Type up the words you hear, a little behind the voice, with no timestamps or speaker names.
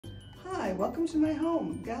Hi, welcome to my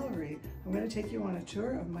home gallery. I'm going to take you on a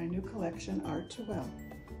tour of my new collection, Art to Well.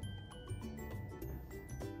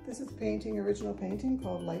 This is original painting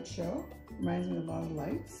called Light Show. Reminds me of a lot of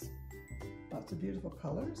lights. Lots of beautiful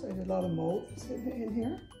colors. I did a lot of mauves in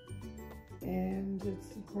here. And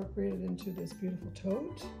it's incorporated into this beautiful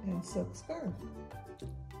tote and silk scarf.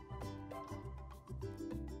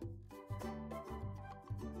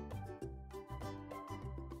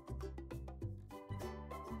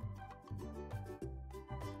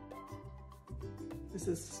 This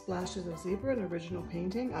is Splashes of Zebra, an original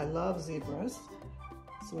painting. I love zebras,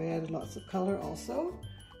 so I added lots of color also.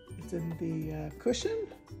 It's in the cushion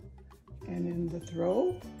and in the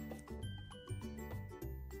throw.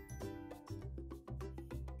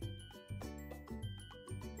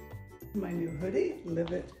 My new hoodie,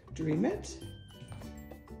 Live It, Dream It.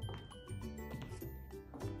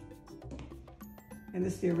 And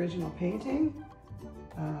this is the original painting.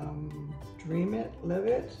 Dream it, live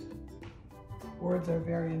it. Words are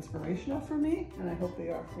very inspirational for me, and I hope they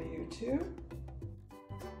are for you too.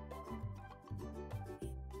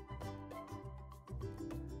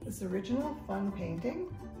 This original fun painting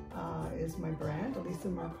is my brand, Elisa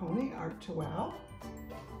Marconi, Art to Wow.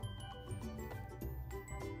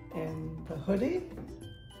 And the hoodie.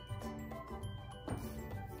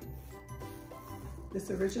 This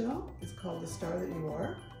original is called The Star That You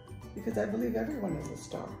Are, because I believe everyone is a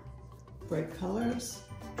star. Bright colors,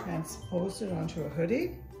 transposed it onto a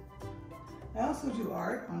hoodie. I also do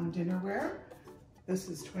art on dinnerware. This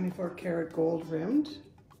is 24 karat gold rimmed,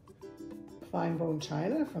 fine bone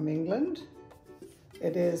china from England.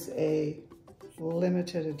 It is a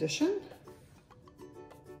limited edition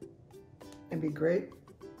and be great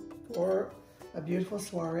for a beautiful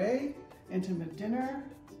soiree, intimate dinner.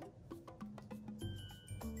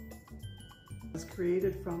 It's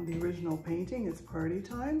created from the original painting. It's party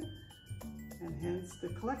time, and hence the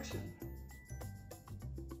collection.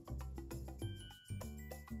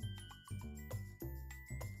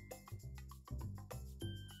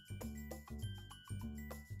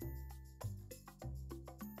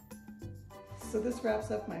 So this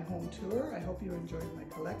wraps up my home tour. I hope you enjoyed my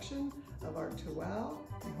collection of Art to Wow.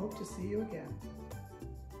 I hope to see you again.